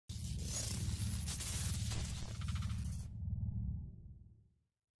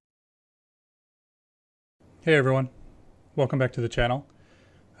Hey everyone, welcome back to the channel.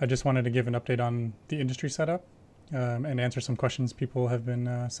 I just wanted to give an update on the industry setup and answer some questions people have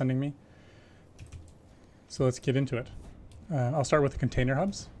been sending me. So let's get into it. I'll start with the container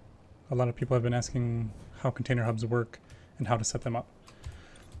hubs. A lot of people have been asking how container hubs work and how to set them up.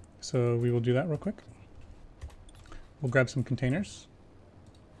 So we will do that real quick. We'll grab some containers.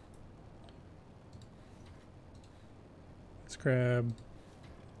 We'll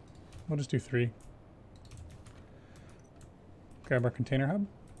just do 3. Grab our container hub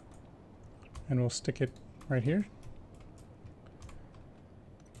and we'll stick it right here.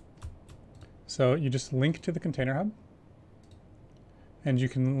 So you just link to the container hub and you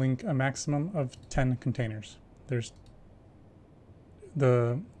can link a maximum of 10 containers.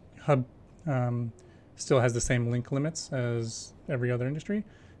 The hub still has the same link limits as every other industry,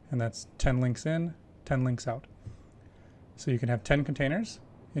 and that's 10 links in, 10 links out. So you can have 10 containers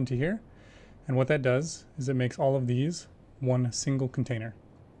into here, and what that does is it makes all of these one single container.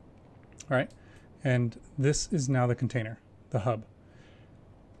 All right, and this is now the container, the hub.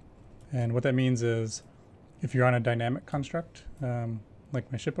 And what that means is if you're on a dynamic construct,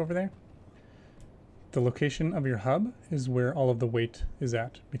 like my ship over there, the location of your hub is where all of the weight is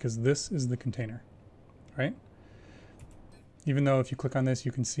at, because this is the container, right? Even though if you click on this,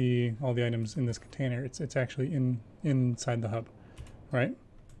 you can see all the items in this container, it's actually inside the hub, right?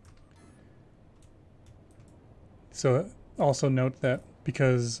 So also note that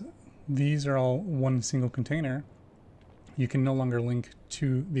because these are all one single container, you can no longer link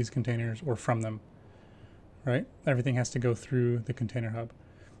to these containers or from them, right? Everything has to go through the container hub.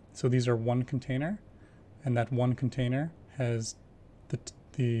 So these are one container, and that one container has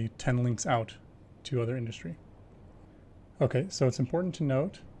the 10 links out to other industry. Okay, so it's important to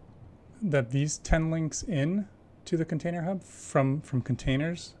note that these 10 links in to the container hub from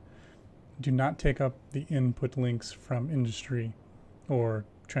containers do not take up the input links from industry or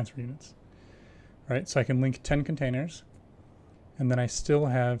transfer units, right? So I can link 10 containers, and then I still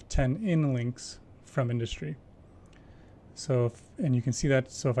have 10 in links from industry. So, and you can see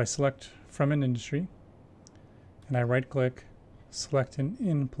that, so if I select from an industry, and I right click, select an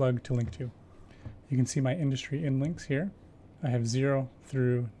in plug to link to, you can see my industry in links here. I have 0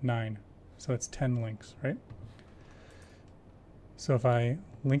 through 9, so it's 10 links, right? So if I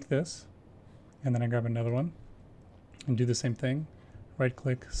link this, and then I grab another one and do the same thing, right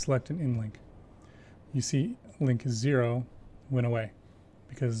click, select an in link. You see link 0 went away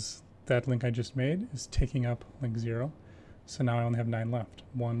because that link I just made is taking up link 0. So now I only have 9 left,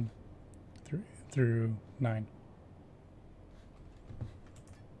 1 through 9.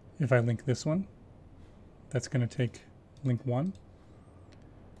 If I link this one, that's going to take link 1.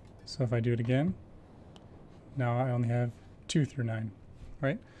 So if I do it again, now I only have 2 through 9,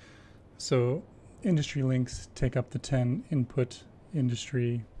 right? So industry links take up the 10 input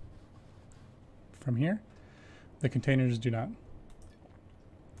industry from here. The containers do not.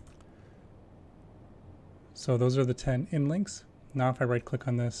 So those are the 10 in links. Now if I right click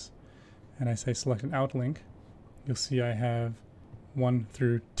on this and I say select an out link, you'll see I have 1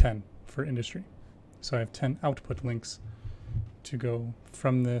 through 10 for industry. So I have 10 output links to go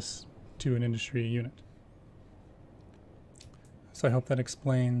from this to an industry unit. So I hope that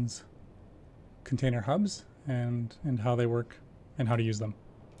explains container hubs and how they work and how to use them.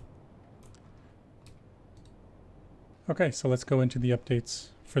 Okay, so let's go into the updates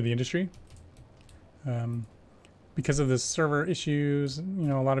for the industry. Because of the server issues, a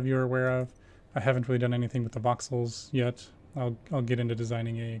lot of you are aware of, I haven't really done anything with the voxels yet. I'll get into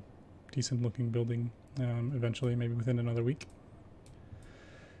designing a decent looking building eventually, maybe within another week.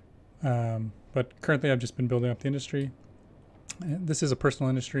 But currently I've just been building up the industry. This is a personal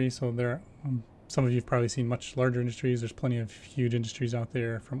industry, so some of you have probably seen much larger industries. There's plenty of huge industries out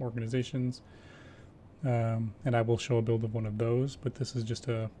there from organizations. And I will show a build of one of those, but this is just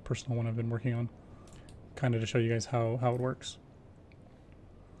a personal one I've been working on, kind of to show you guys how it works.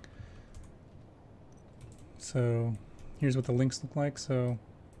 So here's what the links look like. So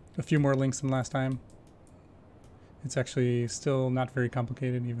a few more links than last time. It's actually still not very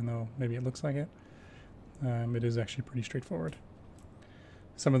complicated, even though maybe it looks like it. It is actually pretty straightforward.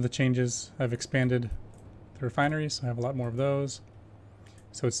 Some of the changes, I've expanded the refineries, so I have a lot more of those.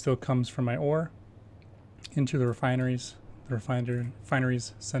 So it still comes from my ore into the refineries. The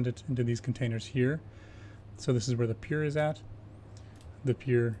refineries send it into these containers here. So this is where the pure is at. The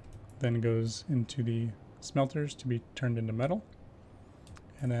pure then goes into the smelters to be turned into metal.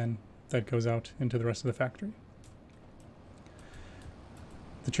 And then that goes out into the rest of the factory.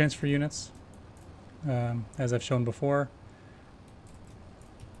 The transfer units, as I've shown before,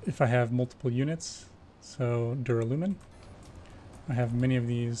 if I have multiple units, So duralumin. I have many of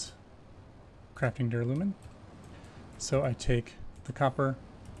these crafting duralumin. So I take the copper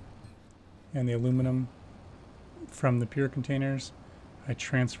and the aluminum from the pure containers, I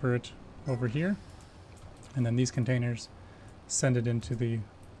transfer it over here, and then these containers send it into the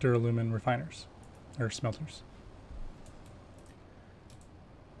duralumin refiners, or smelters.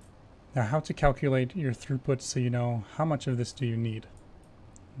 Now, how to calculate your throughput so you know how much of this do you need?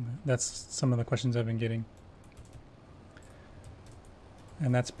 That's some of the questions I've been getting.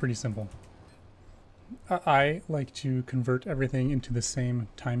 And that's pretty simple. I like to convert everything into the same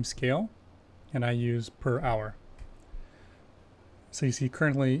time scale, and I use per hour. So you see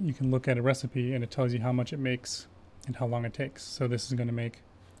currently you can look at a recipe and it tells you how much it makes and how long it takes. So this is going to make,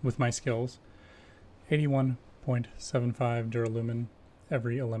 with my skills, 81.75 duralumin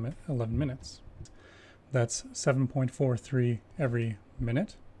every 11 minutes. That's 7.43 every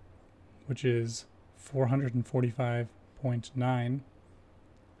minute, which is 445.9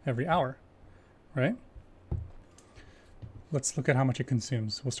 every hour, right? Let's look at how much it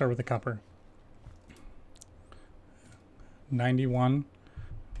consumes. We'll start with the copper. 91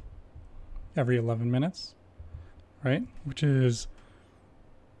 every 11 minutes, right? Which is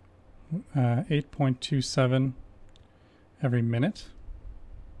 8.27 every minute,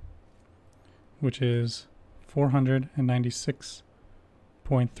 which is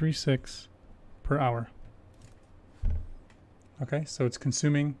 496.36 per hour. Okay, so it's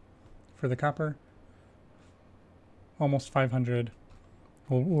consuming for the copper almost 500.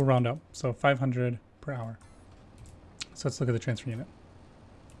 We'll round up, so 500 per hour. So let's look at the transfer unit.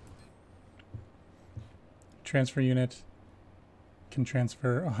 Transfer unit can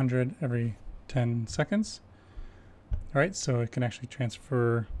transfer 100 every 10 seconds. All right, so it can actually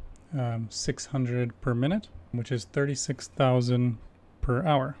transfer 600 per minute, which is 36,000 per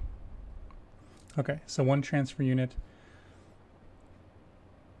hour. Okay, so one transfer unit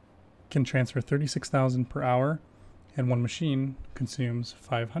can transfer 36,000 per hour, and one machine consumes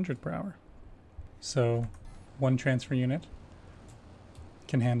 500 per hour. So one transfer unit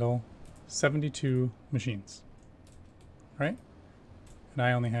can handle 72 machines, right? And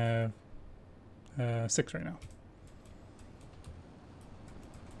I only have 6 right now.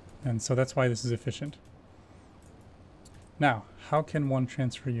 And so that's why this is efficient. Now, how can one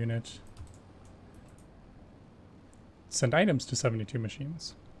transfer unit send items to 72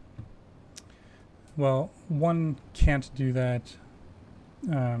 machines? Well, one can't do that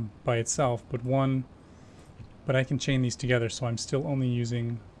by itself, but I can chain these together, so I'm still only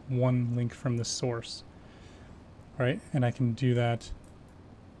using one link from the source, right? And I can do that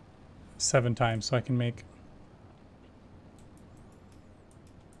 7 times, so I can make,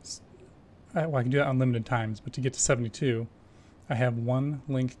 well, I can do that unlimited times, but to get to 72, I have one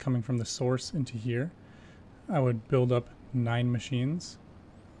link coming from the source into here. I would build up 9 machines,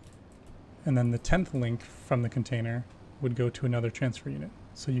 and then the 10th link from the container would go to another transfer unit.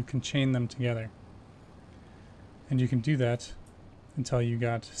 So you can chain them together. And you can do that until you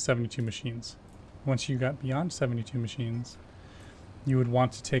got 72 machines. Once you got beyond 72 machines, you would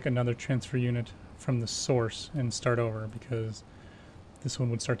want to take another transfer unit from the source and start over, because this one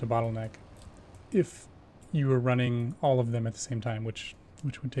would start to bottleneck if you were running all of them at the same time, which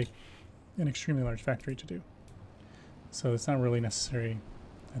would take an extremely large factory to do. So it's not really necessary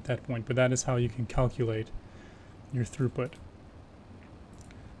at that point, but that is how you can calculate your throughput.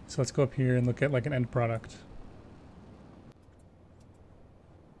 So let's go up here and look at like an end product.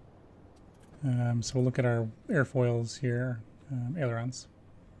 So we'll look at our airfoils here, ailerons.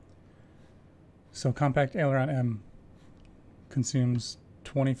 So compact aileron M consumes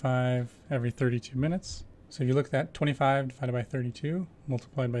 25 every 32 minutes. So if you look at that, 25 divided by 32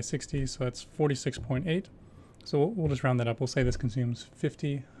 multiplied by 60, so that's 46.8. So we'll just round that up. We'll say this consumes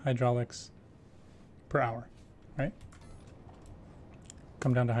 50 hydraulics per hour, right?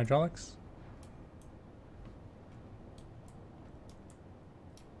 Come down to hydraulics.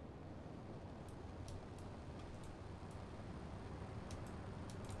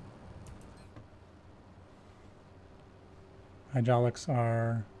 Hydraulics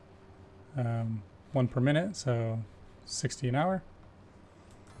are 1 per minute, so 60 an hour.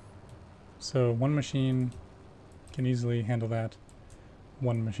 So one machine can easily handle that,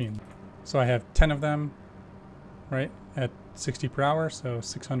 one machine. So I have 10 of them, right, at 60 per hour, so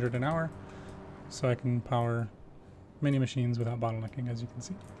 600 an hour. So I can power many machines without bottlenecking, as you can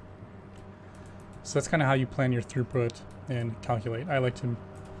see. So that's kind of how you plan your throughput and calculate. I like to,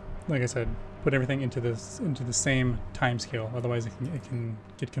 like I said, put everything into the same time scale. Otherwise it can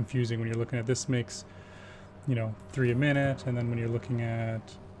get confusing when you're looking at this makes, you know, 3 a minute, and then when you're looking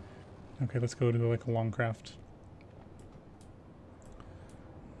at Okay, let's go to like a long craft.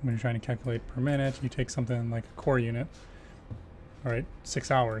 When you're trying to calculate per minute, you take something like a core unit. All right,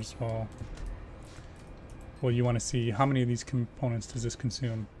 6 hours. Well, you want to see how many of these components does this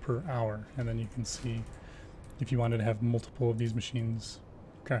consume per hour, and then you can see if you wanted to have multiple of these machines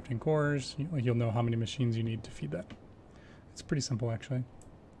crafting cores, you'll know how many machines you need to feed that. It's pretty simple, actually.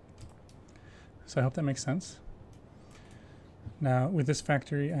 So I hope that makes sense. Now, with this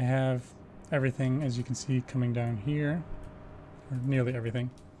factory, I have everything, as you can see, coming down here, or nearly everything.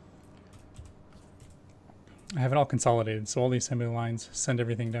 I have it all consolidated, so all the assembly lines send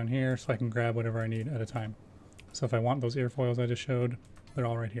everything down here so I can grab whatever I need at a time. So if I want those airfoils I just showed, they're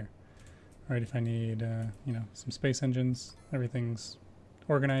all right here. All right, if I need, you know, some space engines, everything's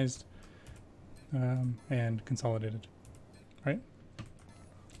organized and consolidated, right?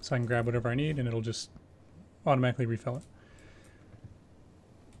 So I can grab whatever I need and it'll just automatically refill it.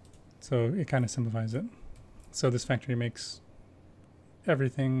 So it kind of simplifies it. So this factory makes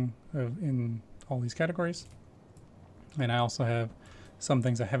everything in all these categories. And I also have some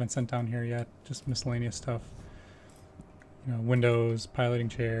things I haven't sent down here yet, just miscellaneous stuff. You know, windows, piloting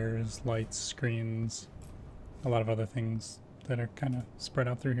chairs, lights, screens, a lot of other things that are kind of spread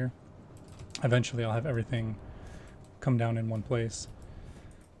out through here. Eventually I'll have everything come down in one place.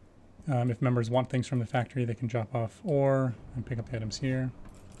 If members want things from the factory, they can drop off ore and pick up the items here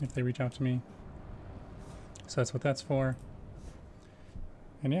if they reach out to me. So that's what that's for.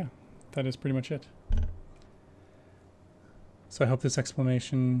 And yeah, that is pretty much it. So I hope this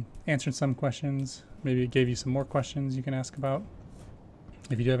explanation answered some questions. Maybe it gave you some more questions you can ask about.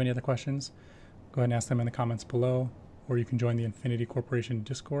 If you do have any other questions, go ahead and ask them in the comments below, or you can join the Infinity Corporation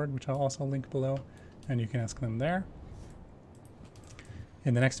Discord, which I'll also link below, and you can ask them there.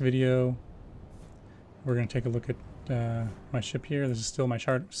 In the next video, we're going to take a look at my ship here. This is still my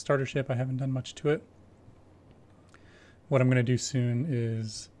starter ship. I haven't done much to it. What I'm going to do soon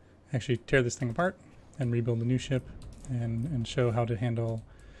is actually tear this thing apart and rebuild a new ship and show how to handle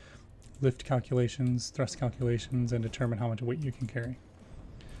lift calculations, thrust calculations, and determine how much weight you can carry.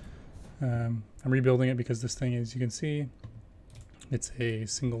 I'm rebuilding it because this thing, as you can see, it's a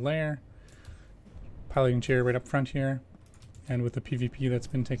single layer piloting chair right up front here, and with the PvP that's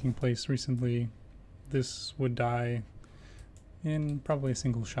been taking place recently, this would die in probably a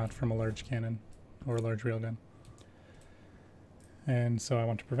single shot from a large cannon or a large railgun. And so I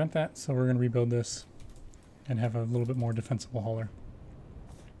want to prevent that, so we're going to rebuild this and have a little bit more defensible hauler.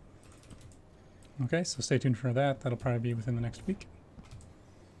 Okay, so stay tuned for that. That'll probably be within the next week.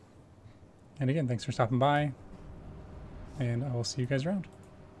 And again, thanks for stopping by, and I will see you guys around.